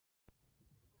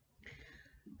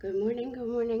Good morning, good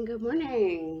morning, good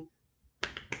morning.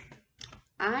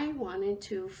 I wanted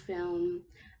to film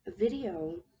a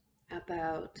video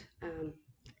about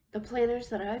the planners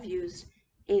that I've used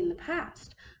in the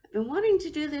past. I've been wanting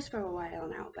to do this for a while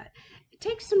now, but it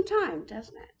takes some time,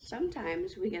 doesn't it?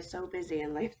 Sometimes we get so busy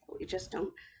in life that we just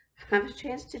don't have a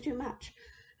chance to do much.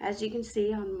 As you can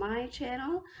see on my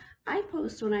channel, I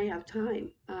post when I have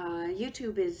time.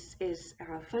 YouTube is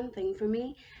a fun thing for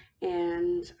me,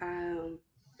 and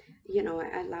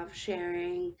I love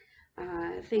sharing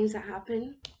things that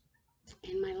happen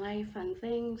in my life and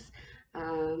things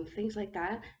like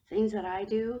that, things that I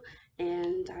do,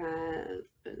 and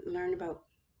learn about,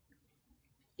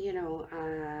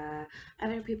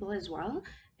 other people as well,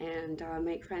 and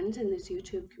make friends in this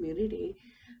YouTube community.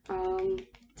 Um,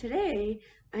 Today,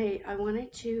 I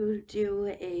wanted to do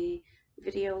a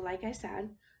video, like I said,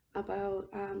 about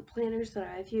planners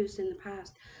that I've used in the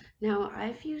past. Now,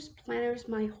 I've used planners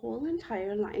my whole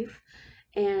entire life,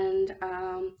 and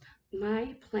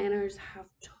my planners have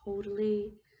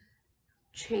totally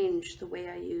changed the way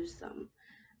I use them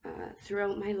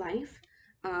throughout my life.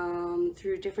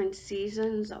 Through different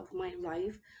seasons of my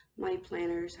life, my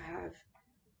planners have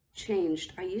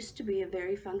changed. I used to be a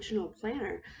very functional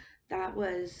planner. That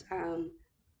was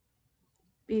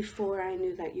before I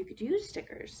knew that you could use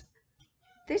stickers.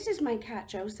 This is my cat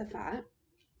Josephat,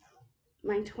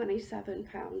 my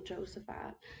 27-pound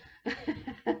Josephat.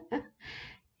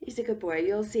 He's a good boy.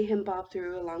 You'll see him bob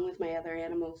through along with my other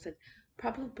animals and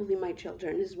probably my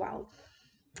children as well.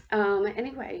 So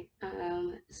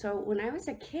when I was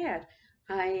a kid,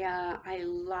 I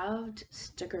loved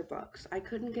sticker books. I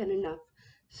couldn't get enough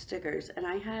stickers, and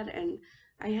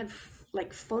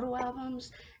like photo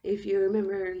albums. If you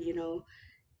remember,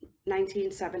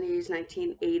 1970s,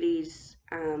 1980s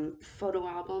photo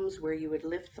albums where you would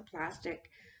lift the plastic,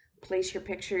 place your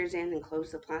pictures in, and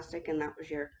close the plastic, and that was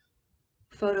your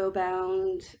photo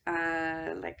bound,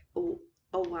 a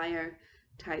wire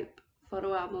type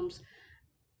photo albums.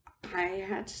 I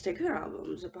had sticker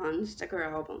albums upon sticker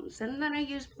albums, and then I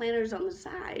used planners on the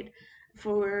side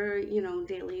for,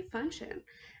 daily function.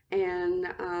 And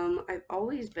I've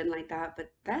always been like that.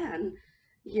 But then,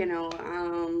 you know,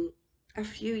 um, a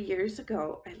few years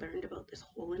ago, I learned about this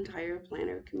whole entire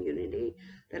planner community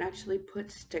that actually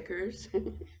put stickers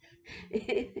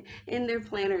in their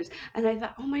planners. And I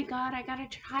thought, oh my God, I gotta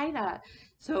try that.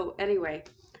 So, anyway,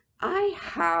 I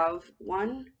have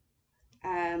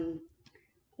um,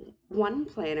 one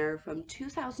planner from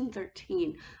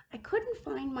 2013. I couldn't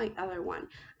find my other one.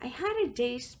 I had a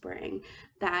day spring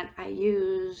that I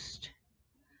used,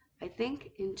 I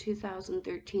think, in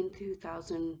 2013,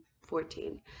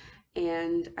 2014,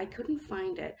 and I couldn't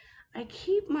find it. I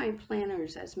keep my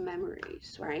planners as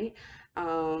memories, right?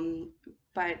 Um,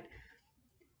 but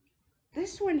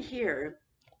this one here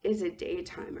is a day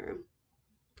timer.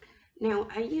 Now,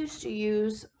 I used to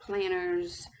use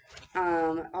planners,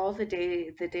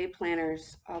 the day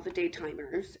planners, all the day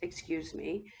timers, excuse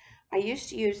me. I used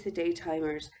to use the day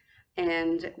timers,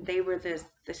 and they were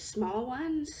the small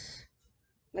ones,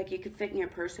 like you could fit in your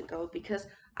purse and go, because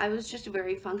I was just a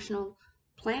very functional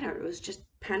planner. It was just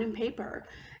pen and paper.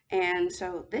 And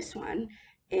so this one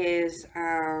is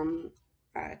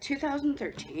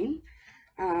 2013.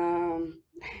 Um,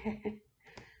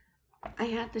 I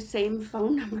had the same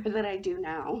phone number that I do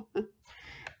now.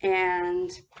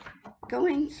 And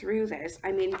going through this,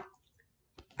 I mean,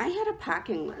 I had a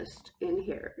packing list in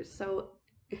here. So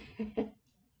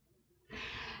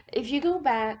if you go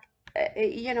back,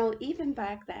 even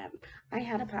back then, I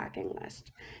had a packing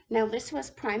list. Now, this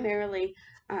was primarily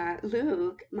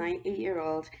Luke, my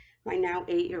 8-year-old, my now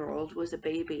 8-year-old was a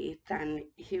baby. Then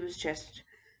he was just,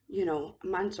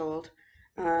 months old,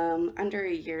 under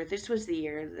a year. This was the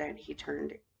year that he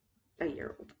turned a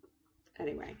year old.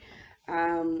 Anyway,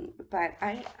 but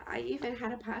I even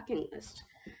had a packing list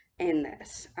in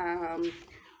this.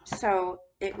 So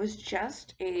it was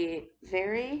just a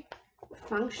very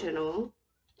functional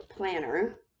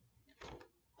planner,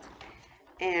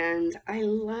 and I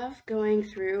love going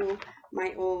through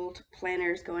my old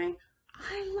planners going,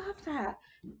 I love that.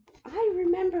 I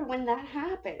remember when that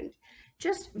happened.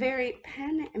 Just very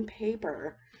pen and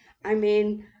paper. I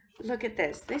mean, look at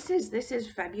this. This is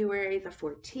February the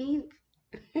 14th.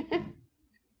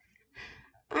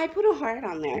 I put a heart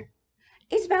on there.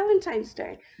 It's Valentine's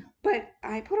Day, but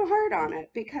I put a heart on it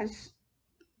because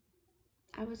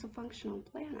I was a functional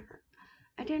planner.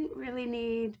 I didn't really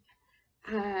need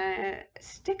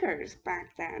stickers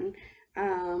back then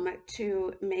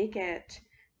to make it,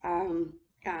 um,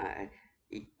 uh,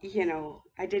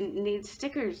 I didn't need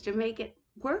stickers to make it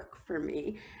work for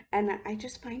me. And I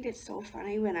just find it so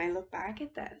funny when I look back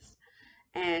at this.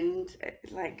 And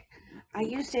like, I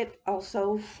used it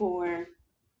also for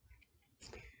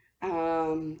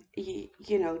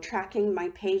you know, tracking my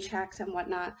paychecks and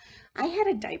whatnot. I had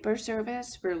a diaper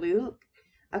service for Luke,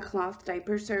 a cloth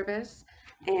diaper service,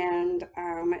 and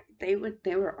they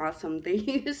were awesome. They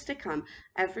used to come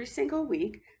every single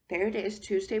week. There it is,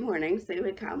 Tuesday mornings. They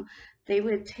would come. They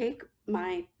would take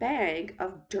my bag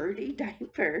of dirty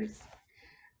diapers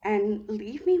and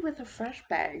leave me with a fresh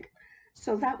bag.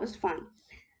 So that was fun.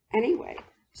 Anyway,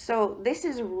 so this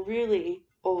is a really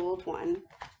old one.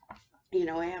 You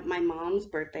know, I have my mom's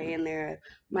birthday in there,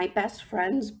 my best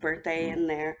friend's birthday in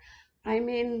there. I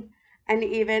mean, and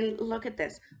even look at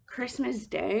this, Christmas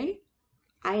Day,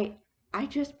 I I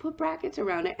just put brackets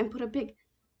around it and put a big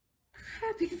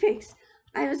happy face.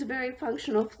 I was a very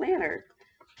functional planner.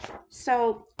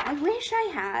 So I wish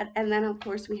I had, and then of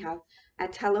course we have a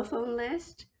telephone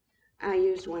list. I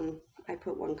used one, I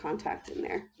put one contact in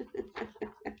there.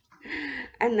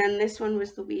 And then this one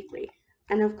was the weekly.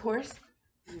 And of course,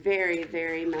 very,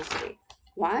 very messy.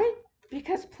 Why?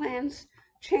 Because plans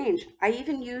change. I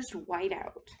even used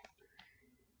whiteout.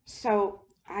 So,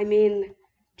 I mean,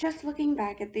 just looking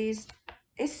back at these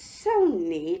is so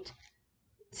neat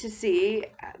to see,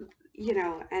 you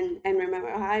know, and remember,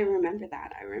 oh, I remember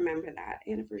that. I remember that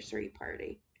anniversary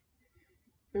party.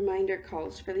 Reminder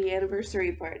calls for the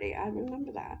anniversary party. I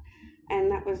remember that.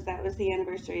 And that was the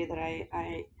anniversary that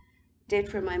I did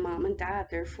for my mom and dad,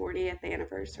 their 40th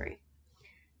anniversary.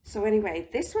 So anyway,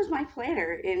 this was my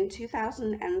planner in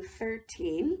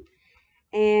 2013,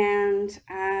 and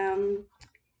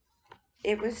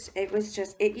it was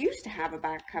just, it used to have a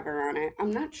back cover on it.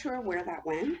 I'm not sure where that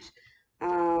went.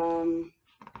 Um,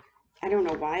 I don't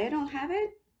know why I don't have it.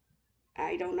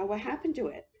 I don't know what happened to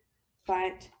it.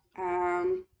 But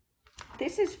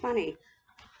this is funny.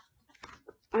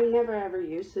 I never ever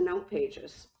used the note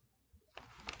pages.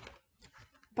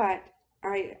 But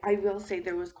I will say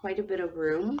there was quite a bit of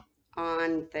room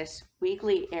on this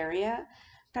weekly area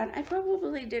that I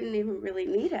probably didn't even really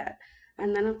need it.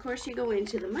 And then of course you go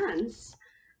into the months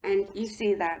and you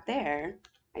see that there.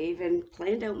 I even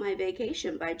planned out my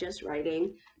vacation by just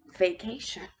writing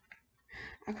vacation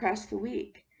across the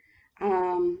week.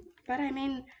 But I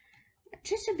mean,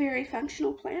 just a very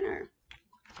functional planner.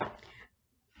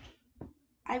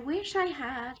 I wish I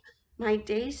had my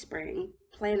Dayspring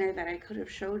planner that I could have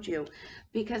showed you,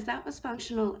 because that was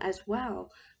functional as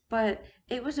well, but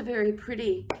it was a very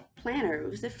pretty planner. It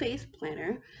was a faith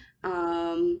planner,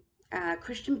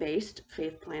 Christian-based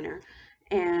faith planner,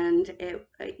 and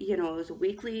you know, it was a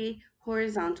weekly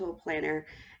horizontal planner.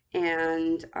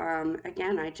 And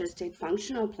again, I just did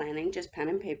functional planning, just pen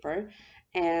and paper,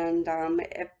 and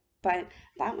but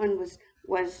that one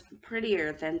was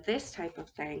prettier than this type of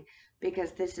thing,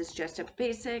 because this is just a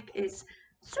basic, is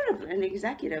sort of an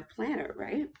executive planner,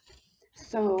 right?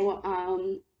 So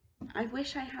I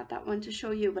wish I had that one to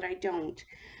show you, but I don't.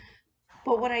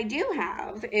 But what I do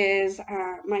have is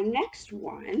my next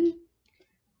one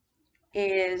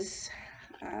is,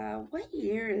 what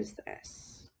year is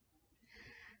this?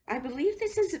 I believe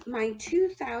this is my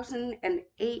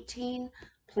 2018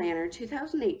 planner,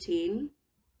 2018,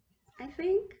 I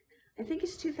think. I think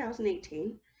it's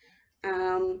 2018.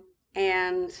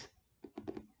 And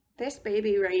this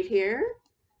baby right here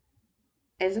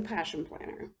is a passion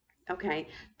planner. Okay,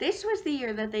 this was the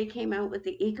year that they came out with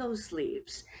the eco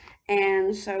sleeves.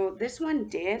 And so this one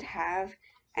did have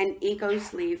an eco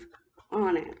sleeve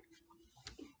on it,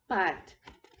 but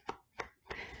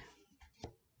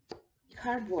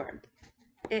cardboard.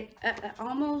 It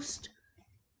almost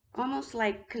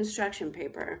like construction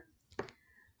paper.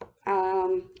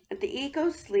 The eco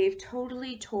sleeve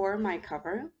totally tore my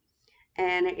cover,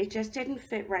 and it just didn't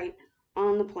fit right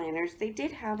on the planners. They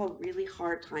did have a really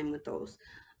hard time with those.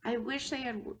 I wish I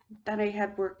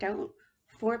had worked out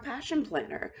for a passion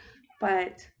planner,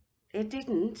 but it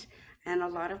didn't, and a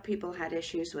lot of people had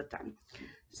issues with them.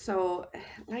 So,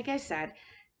 like I said,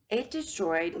 it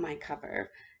destroyed my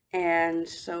cover. And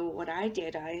so what I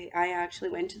did, I actually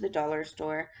went to the dollar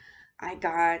store. I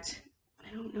got,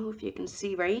 I don't know if you can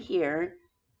see right here,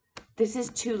 this is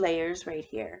 2 layers right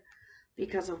here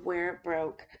because of where it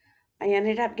broke. I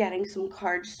ended up getting some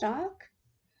cardstock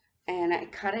and I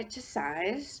cut it to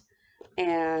size,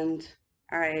 and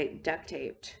I duct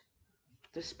taped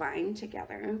the spine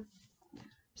together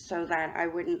so that I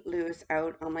wouldn't lose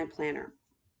out on my planner.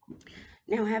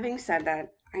 Now, having said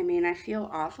that, I mean, I feel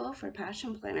awful for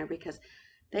Passion Planner because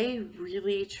they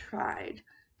really tried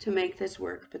to make this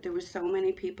work, but there were so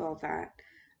many people that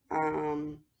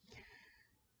um,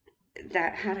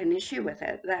 that had an issue with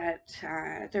it,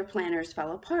 that their planners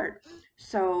fell apart.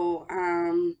 So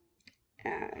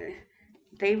uh,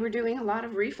 they were doing a lot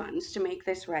of refunds to make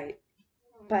this right.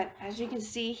 But as you can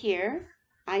see here,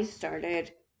 I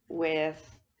started with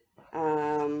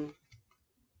um,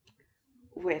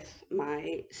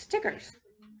 my stickers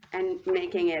and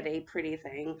making it a pretty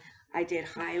thing. I did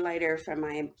highlighter for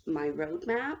my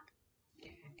roadmap,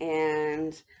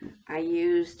 and I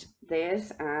used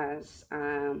this as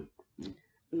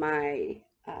my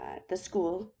the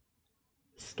school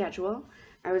schedule.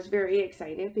 I was very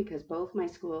excited because both my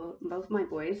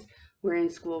boys were in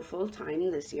school full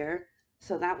time this year.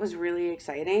 So that was really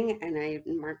exciting. And I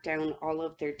marked down all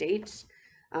of their dates.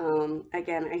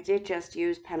 Again, I did just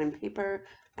use pen and paper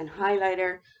and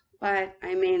highlighter, but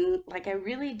I mean, like, I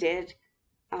really did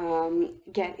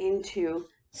get into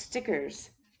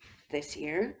stickers this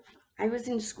year. I was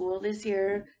in school this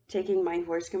year taking my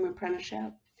horsegroom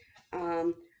apprenticeship.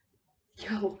 Um,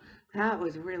 Yo, that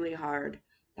was really hard.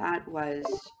 That was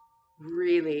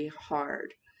really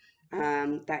hard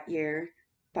that year.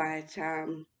 But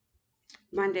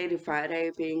Monday to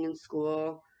Friday, being in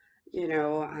school,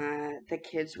 the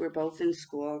kids were both in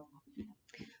school.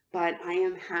 But I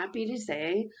am happy to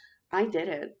say I did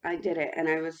it. I did it, and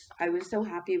I was so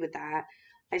happy with that.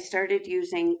 I started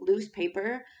using loose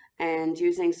paper and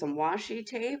using some washi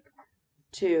tape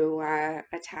to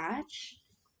attach.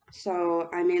 So,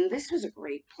 I mean, this was a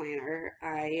great planner.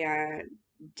 I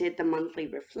did the monthly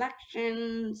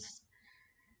reflections.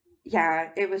 Yeah,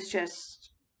 it was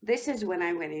just, this is when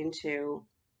I went into,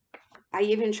 I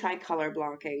even tried color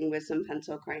blocking with some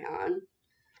pencil crayon.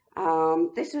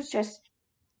 This was just,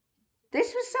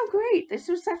 this was so great. This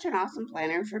was such an awesome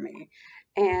planner for me.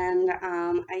 And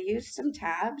I used some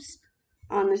tabs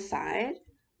on the side.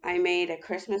 I made a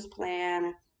Christmas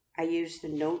plan. I used the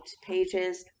notes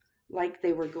pages like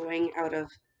they were going out of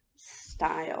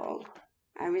style.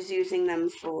 I was using them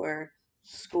for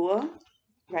school,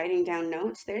 writing down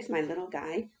notes. There's my little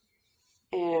guy.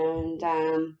 And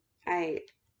I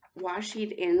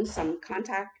washied in some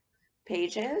contact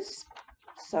pages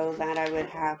so that I would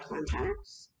have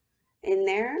contacts in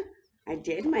there. I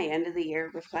did my end of the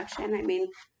year reflection. I mean,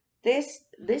 this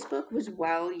book was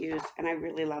well used, and I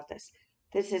really love this.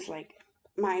 This is like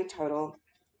my total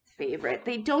favorite.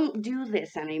 They don't do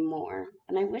this anymore,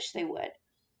 and I wish they would,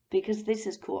 because this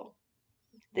is cool.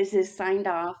 This is signed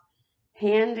off,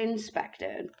 hand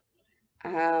inspected.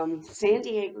 San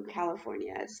Diego,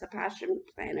 California. It's the Passion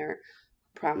Planner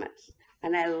Promise,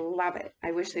 and I love it.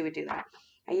 I wish they would do that.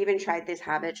 I even tried this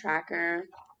habit tracker.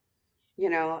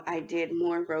 I did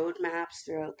more road maps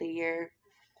throughout the year.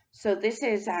 So this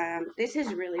is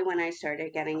really when I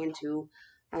started getting into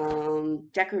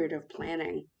decorative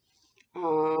planning.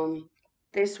 Um,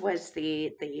 this was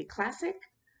the classic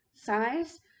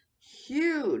size,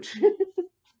 huge.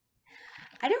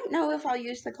 I don't know if I'll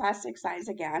use the classic size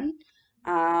again.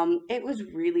 It was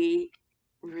really,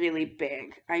 really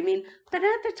big. I mean, but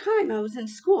at the time I was in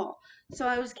school, so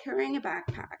I was carrying a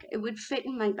backpack. It would fit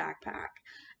in my backpack,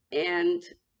 and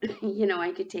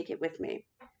I could take it with me.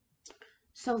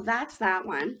 So that's that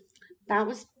one. That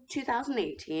was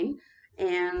 2018,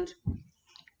 and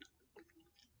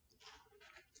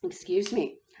excuse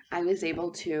me, I was able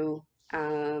to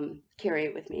carry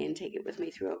it with me and take it with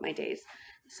me throughout my days.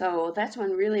 So that's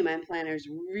when really my planners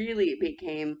really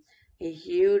became a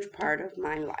huge part of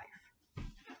my life.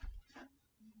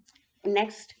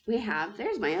 Next, we have,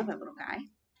 there's my other little guy.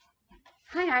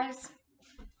 Hi, guys.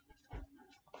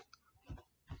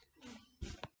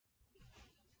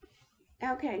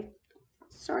 Okay,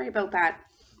 sorry about that.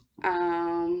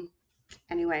 Um,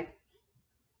 anyway,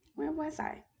 where was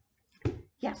I?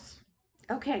 Yes.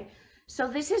 Okay, so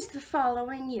this is the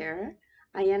following year.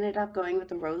 I ended up going with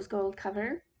the rose gold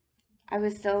cover. I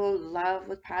was still in love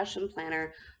with Passion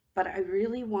Planner, but I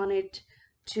really wanted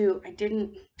to, I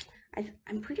didn't,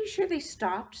 I'm pretty sure they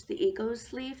stopped the Eco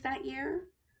sleeve that year.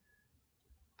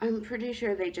 I'm pretty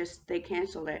sure they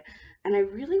canceled it. And I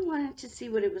really wanted to see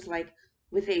what it was like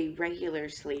with a regular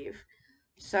sleeve.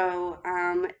 So,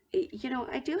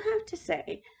 I do have to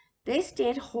say, this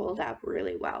did hold up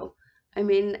really well. I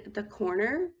mean, the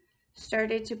corner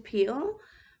started to peel,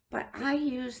 but I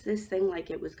used this thing like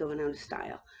it was going out of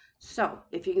style. So,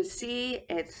 if you can see,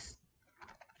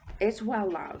 it's well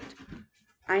loved.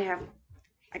 I have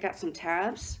I got some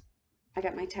tabs. I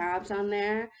got my tabs on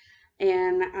there,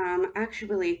 and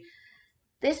actually,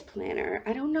 this planner,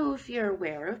 I don't know if you're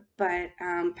aware, but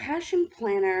Passion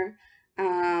Planner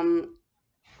um,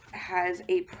 has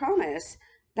a promise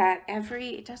that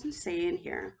it doesn't say in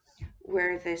here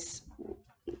where there's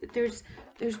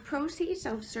there's proceeds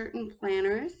of certain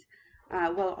planners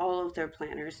well, all of their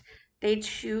planners. They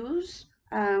choose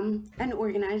an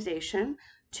organization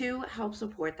to help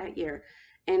support that year.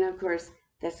 And of course,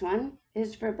 this one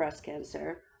is for breast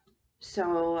cancer.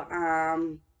 So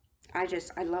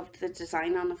I loved the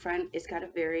design on the front. It's got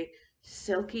a very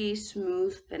silky,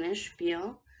 smooth finish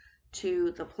feel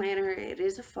to the planner. It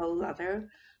is a faux leather,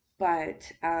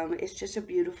 but it's just a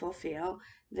beautiful feel.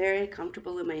 Very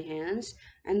comfortable in my hands.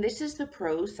 And this is the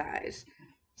pro size.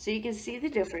 So you can see the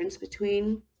difference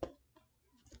between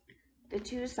the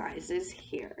two sizes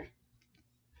here.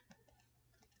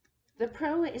 The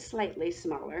pro is slightly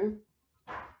smaller,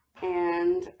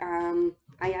 and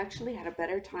I actually had a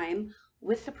better time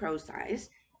with the pro size,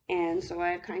 and so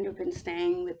I've kind of been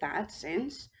staying with that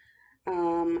since.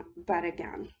 But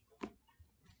again,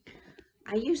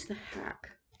 I use the heck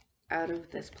out of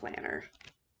this planner.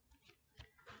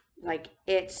 Like,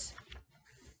 it's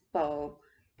full,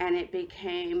 and it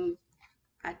became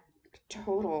a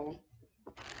total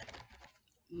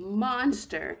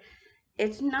monster.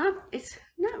 It's not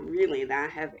really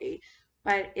that heavy,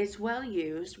 but it's well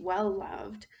used, well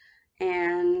loved,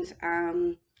 and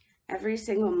every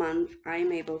single month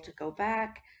I'm able to go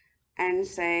back and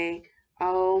say,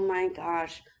 "Oh my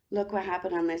gosh, look what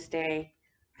happened on this day."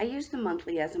 I use the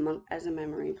monthly as a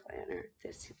memory planner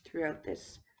this throughout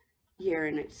this year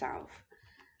in itself.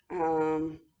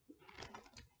 Um,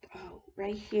 oh,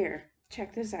 right here,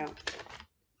 check this out.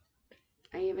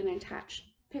 I even attached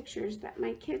pictures that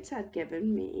my kids had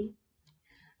given me.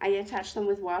 I attached them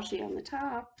with washi on the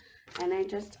top, and I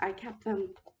kept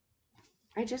them.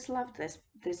 I just loved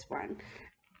this one.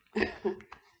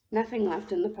 Nothing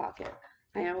left in the pocket.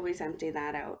 I always empty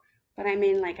that out. But I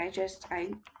mean, like, I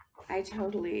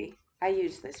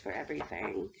use this for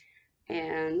everything,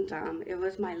 and it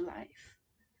was my life.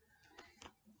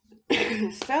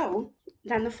 So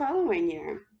then the following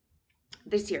year,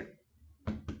 this year,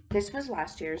 this was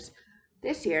last year's.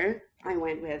 This year, I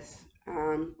went with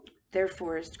their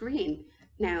forest green.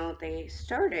 Now, they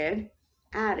started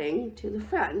adding to the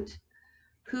front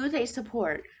who they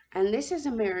support, and this is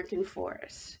American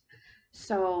Forest.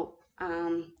 So,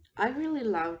 I really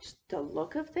loved the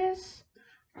look of this.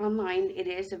 Online, it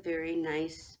is a very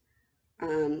nice,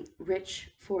 rich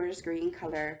forest green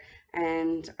color,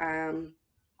 and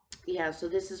yeah, so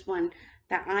this is one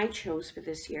that I chose for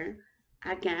this year.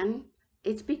 Again,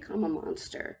 it's become a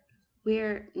monster.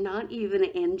 We're not even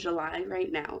in July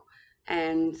right now,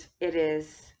 and it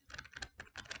is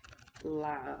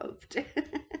loved.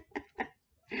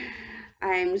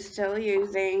 I'm still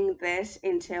using this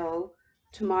until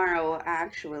tomorrow,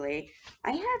 actually.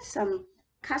 I had some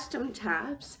custom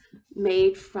tabs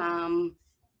made from,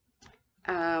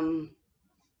 um,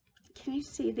 can you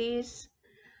see these?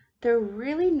 They're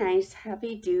really nice,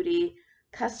 heavy duty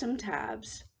custom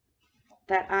tabs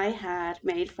that I had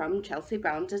made from Chelsea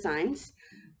Brown Designs.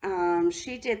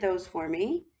 She did those for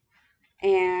me,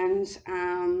 and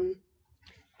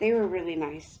they were really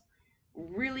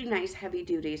nice heavy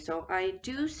duty. So I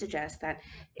do suggest that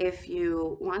if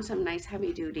you want some nice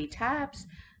heavy duty tabs,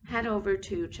 head over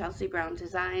to Chelsea Brown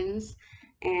Designs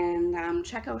and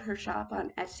check out her shop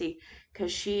on Etsy,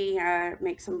 because she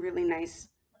makes some really nice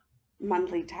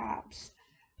monthly tabs.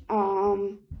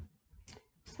 Um,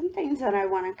 some things that I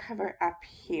want to cover up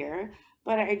here,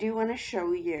 but I do want to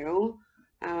show you.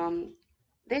 Um,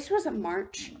 this was a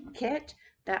March kit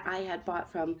that I had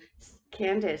bought from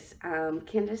Candace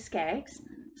Skaggs.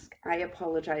 I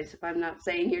apologize if I'm not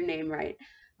saying your name right,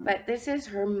 but this is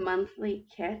her monthly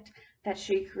kit that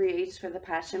she creates for the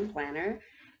Passion Planner,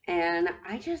 and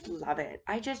I just love it.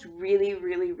 I just really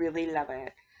love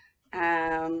it.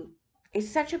 Um, it's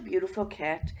such a beautiful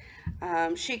kit.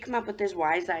 She came up with this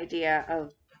wise idea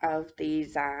of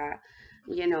these,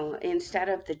 instead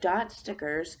of the dot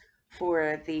stickers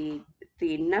for the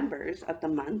numbers of the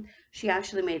month, she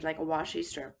actually made like a washi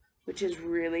strip, which is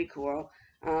really cool.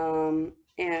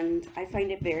 And I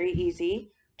find it very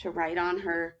easy to write on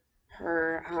her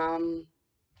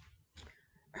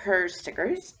her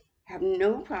stickers. Have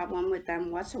no problem with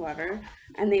them whatsoever.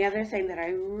 And the other thing that I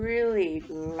really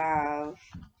love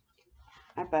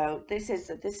about this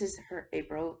is her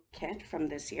April kit from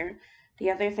this year. The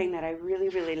other thing that I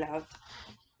really loved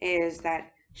is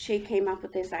that she came up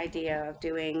with this idea of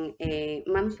doing a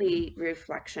monthly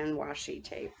reflection washi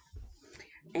tape,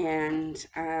 and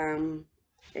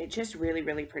it's just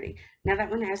really pretty. Now that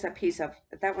one has a piece of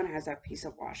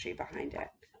washi behind it.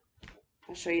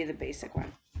 I'll show you the basic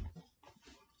one.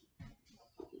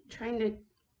 Trying to,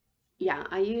 yeah,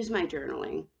 I use my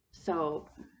journaling, so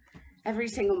every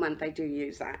single month I do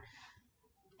use that.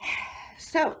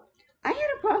 So I had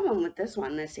a problem with this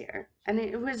one this year, and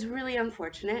it was really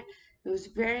unfortunate It was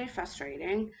very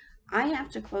frustrating. I have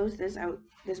to close this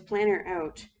planner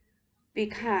out,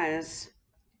 because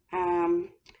um,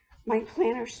 my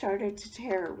planner started to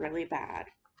tear really bad,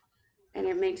 and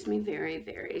it makes me very,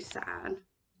 very sad.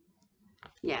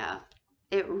 Yeah,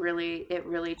 it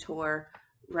really tore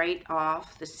right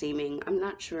off the seaming. I'm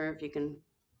not sure if you can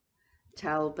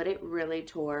tell, but it really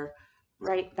tore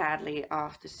right badly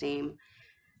off the seam.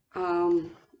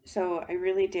 Um, so I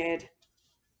really did.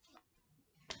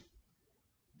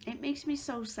 It makes me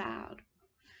so sad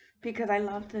because I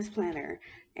love this planner,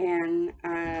 and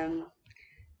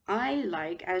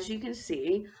as you can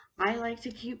see, I like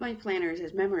to keep my planners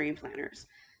as memory planners.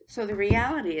 So the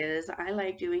reality is, I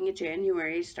like doing a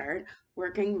January start,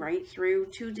 working right through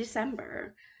to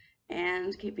December,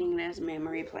 and keeping it as a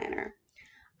memory planner.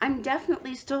 I'm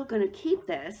definitely still going to keep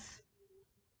this.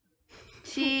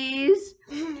 Cheese.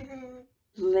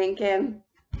 Lincoln.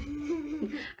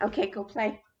 Okay, go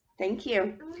play. Thank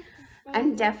you.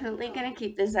 I'm definitely going to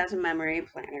keep this as a memory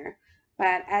planner.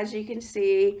 But as you can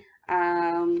see,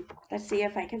 let's see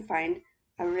if I can find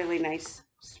a really nice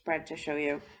spread to show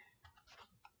you.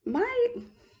 My,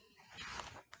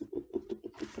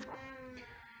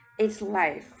 it's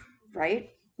life,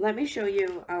 right? Let me show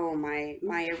you,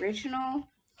 my original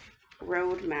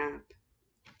roadmap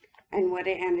and what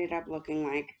it ended up looking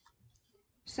like.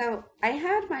 So I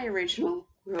had my original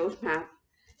roadmap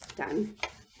done,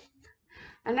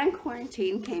 and then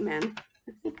quarantine came in.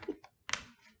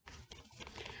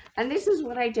 And this is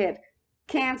what I did.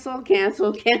 Cancel,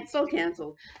 cancel, cancel,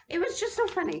 cancel. It was just so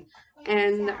funny.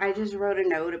 And I just wrote a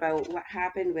note about what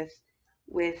happened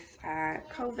with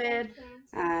COVID.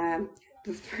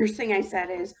 The first thing I said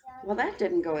is, well, that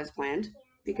didn't go as planned,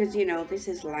 because, this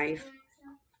is life.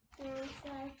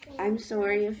 I'm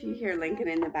sorry if you hear Lincoln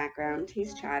in the background.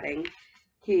 He's chatting.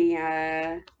 He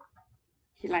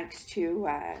likes to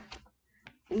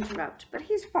interrupt, but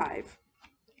he's 5.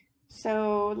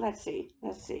 So let's see.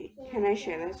 Can I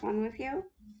share this one with you?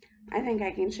 I think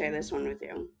I can share this one with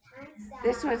you.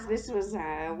 This was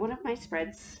one of my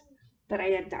spreads that I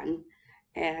had done,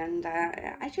 and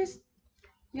I just,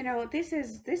 this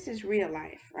is real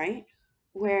life, right?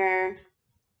 Where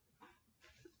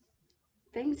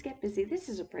things get busy. This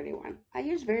is a pretty one. I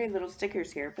used very little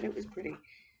stickers here, but it was pretty.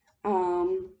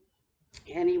 Um.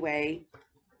 Anyway,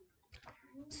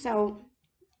 so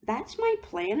that's my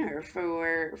planner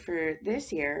for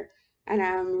this year, and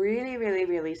I'm really, really,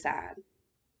 really sad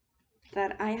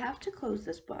that I have to close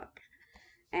this book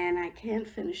and I can't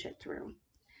finish it through.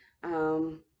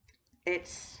 Um,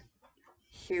 it's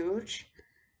huge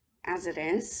as it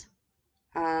is,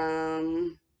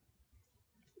 um,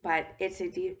 but it's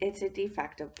a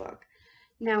defective book.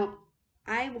 Now,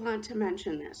 I want to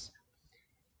mention this.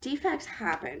 Defects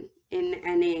happen in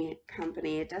any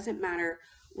company. It doesn't matter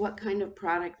what kind of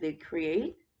product they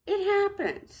create. It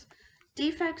happens.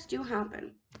 Defects do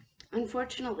happen.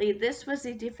 Unfortunately, this was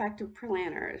a defective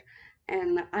planner,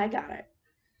 and I got it.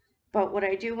 But what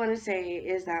I do want to say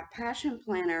is that Passion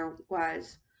Planner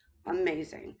was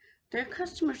amazing. Their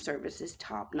customer service is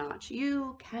top notch.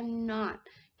 You cannot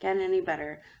get any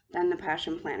better than the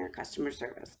Passion Planner customer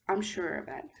service. I'm sure of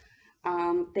it.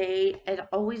 They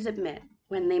always admit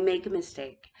when they make a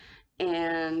mistake,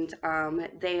 and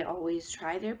they always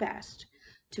try their best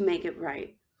to make it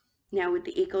right. Now with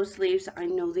the eco sleeves, I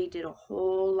know they did a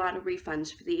whole lot of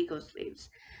refunds for the eco sleeves.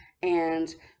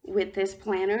 And with this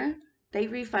planner, they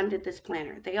refunded this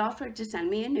planner. They offered to send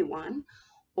me a new one,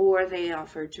 or they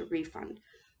offered to refund.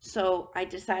 So I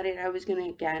decided I was going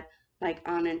to get like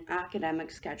on an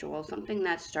academic schedule, something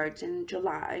that starts in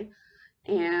July,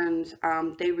 and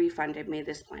they refunded me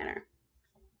this planner.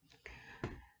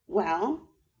 Well,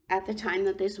 at the time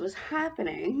that this was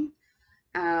happening,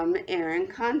 Erin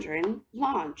Condren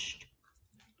launched,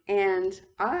 and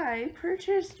I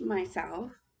purchased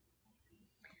myself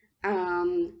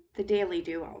the Daily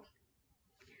Duo.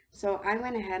 So I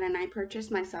went ahead and I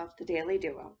purchased myself the Daily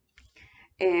Duo.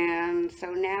 And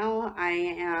so now I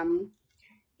am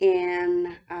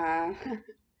in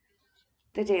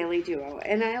the Daily Duo,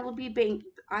 and I will be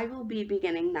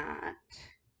beginning that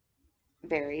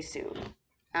very soon.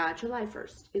 July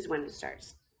 1st is when it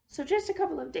starts. So just a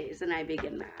couple of days and I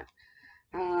begin that.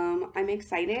 I'm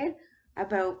excited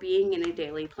about being in a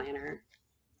daily planner.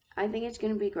 I think it's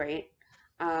going to be great.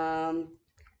 I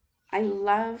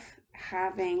love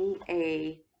having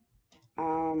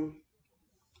how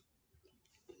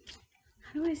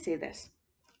do I say this?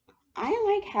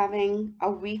 I like having a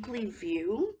weekly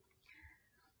view.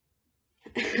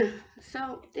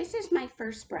 So this is my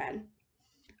first spread.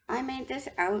 I made this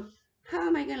out. How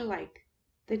am I going to like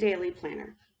the daily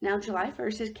planner? Now, July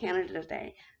 1st is Canada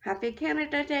Day. Happy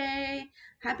Canada Day!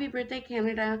 Happy birthday,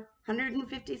 Canada.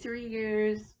 153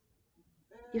 years.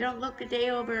 You don't look a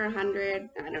day over 100.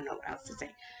 I don't know what else to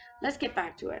say. Let's get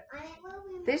back to it.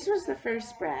 This was the first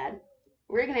spread.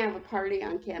 We're going to have a party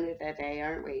on Canada Day,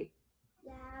 aren't we?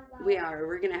 Yeah, well, We are.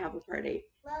 We're going to have a party.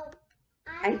 well,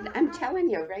 I'm telling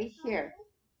you right here.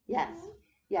 Yes.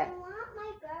 Yes. I want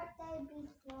my birthday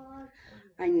before.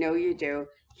 I know you do.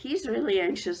 He's really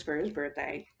anxious for his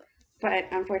birthday. But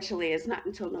unfortunately, it's not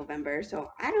until November,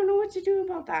 so I don't know what to do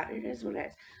about that. It is what it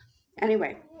is.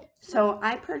 Anyway, so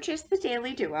I purchased the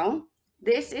Daily Duo.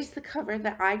 This is the cover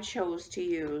that I chose to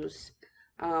use.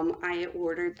 I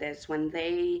ordered this when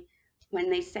they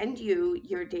send you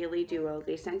your Daily Duo,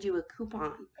 they send you a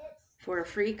coupon for a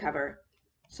free cover.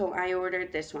 So I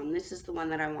ordered this one. This is the one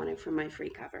that I wanted for my free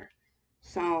cover.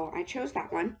 So I chose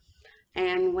that one.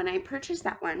 And when I purchased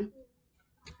that one,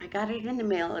 I got it in the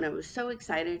mail and I was so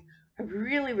excited. I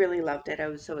really, really loved it. I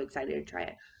was so excited to try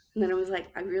it. And then I was like,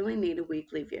 I really need a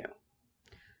weekly view.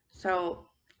 So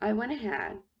I went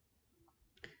ahead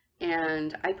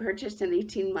and I purchased an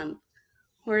 18-month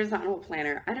horizontal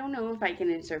planner. I don't know if I can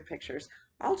insert pictures.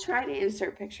 I'll try to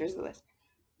insert pictures of this.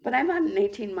 But I'm on an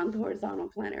 18-month horizontal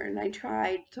planner and I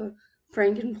tried to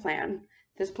Frankenplan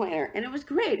this planner and it was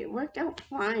great. It worked out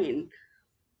fine.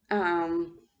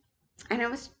 Um, and I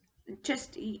was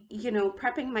just,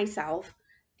 prepping myself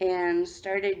and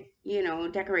started,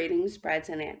 decorating spreads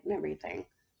in it and everything.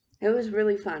 It was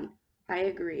really fun. I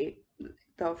agree.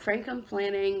 The Franklin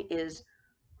planning is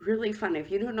really fun. If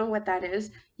you don't know what that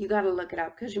is, you got to look it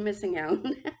up because you're missing out.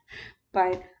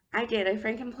 But I did. I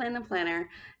Frankenplanned the planner,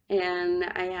 and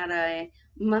I had a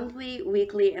monthly,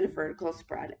 weekly, and a vertical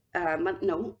spread.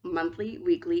 Monthly,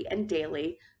 weekly, and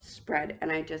daily spread, and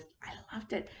I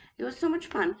loved it. It was so much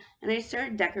fun, and I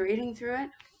started decorating through it,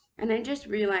 and I just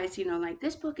realized, like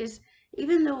this book is,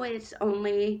 even though it's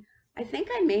only, I think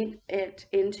I made it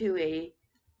into a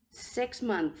 6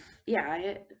 month,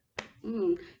 yeah,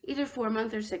 either 4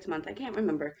 month or 6 month, I can't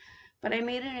remember, but I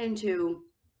made it into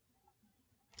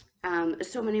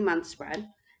so many month spread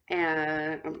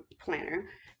and planner,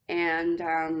 and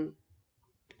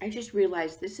I just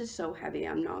realized this is so heavy.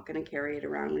 I'm not going to carry it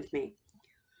around with me.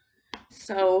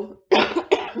 So,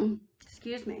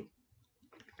 excuse me.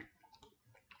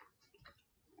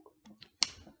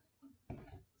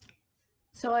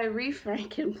 So I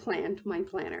planned my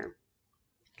planner.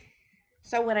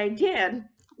 So what I did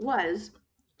was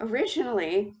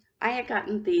originally I had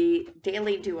gotten the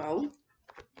Daily Duo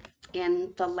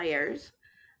in the layers,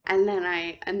 and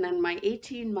then my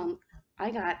 18-month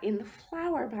I got in the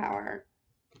Flower Power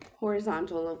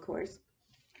horizontal, of course.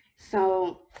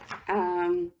 So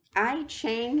I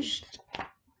changed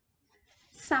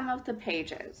some of the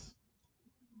pages.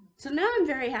 So now I'm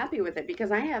very happy with it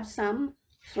because I have some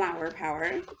Flower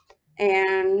Power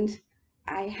and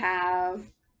I have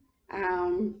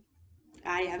um,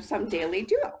 some Daily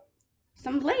Duo,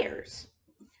 some layers.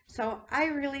 So I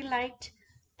really liked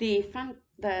the front,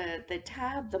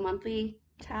 the monthly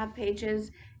tab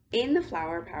pages in the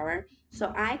Flower Power.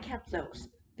 So I kept those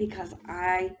because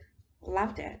I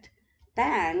loved it.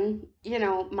 Then,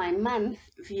 my month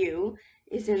view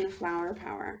is in the Flower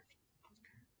Power,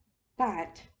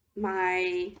 but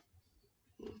my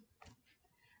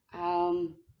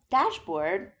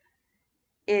dashboard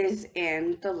is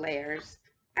in the layers,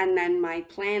 and then my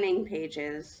planning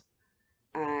pages,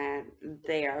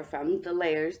 they are from the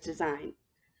layers design.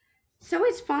 So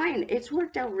it's fine. It's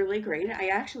worked out really great. I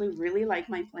actually really like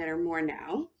my planner more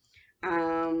now.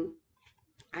 Um,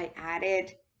 I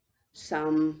added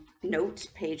some notes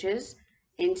pages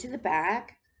into the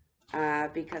back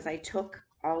because I took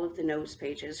all of the notes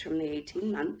pages from the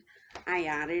 18-month. I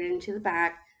added into the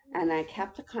back and I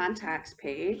kept the contacts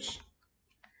page.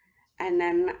 And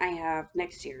then I have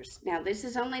next year's. Now this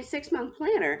is only a 6-month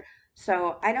planner,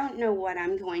 so I don't know what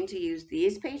I'm going to use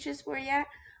these pages for yet,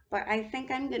 but I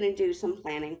think I'm going to do some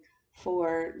planning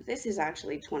for, this is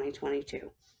actually 2022.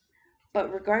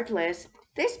 But regardless,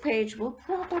 this page will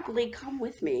probably come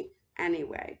with me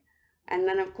anyway. And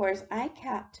then of course I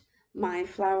kept my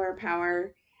Flower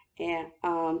Power and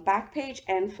back page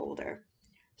and folder.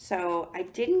 So I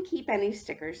didn't keep any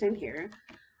stickers in here.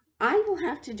 I will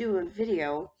have to do a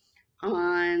video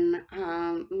on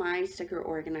my sticker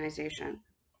organization,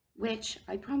 which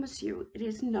I promise you, it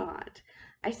is not.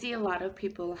 I see a lot of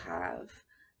people have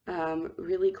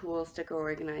really cool sticker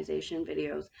organization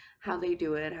videos, how they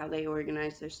do it, how they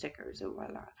organize their stickers and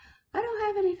whatnot. I don't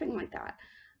have anything like that.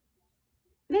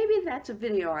 Maybe that's a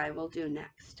video I will do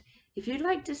next. If you'd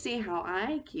like to see how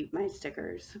I keep my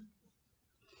stickers,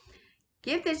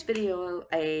 give this video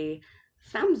a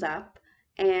thumbs up.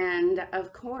 And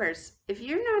of course, if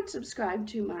you're not subscribed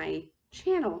to my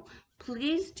channel,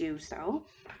 please do so.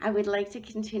 I would like to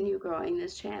continue growing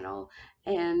this channel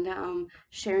and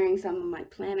sharing some of my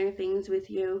planner things with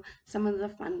you, some of the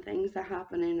fun things that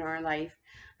happen in our life.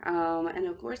 And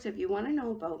of course, if you want to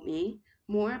know about me,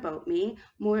 more about me,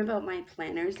 more about my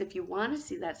planners, if you want to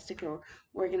see that sticker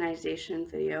organization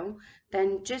video,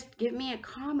 then just give me a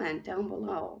comment down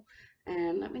below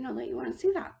and let me know that you want to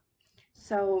see that.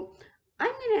 So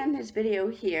I'm going to end this video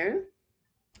here.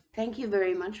 Thank you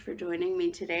very much for joining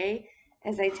me today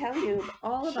as I tell you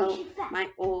all about my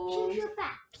old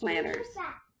planners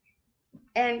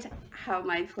and how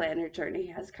my planner journey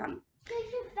has come.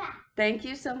 Thank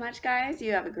you so much, guys.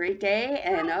 You have a great day,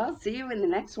 and I'll see you in the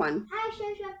next one.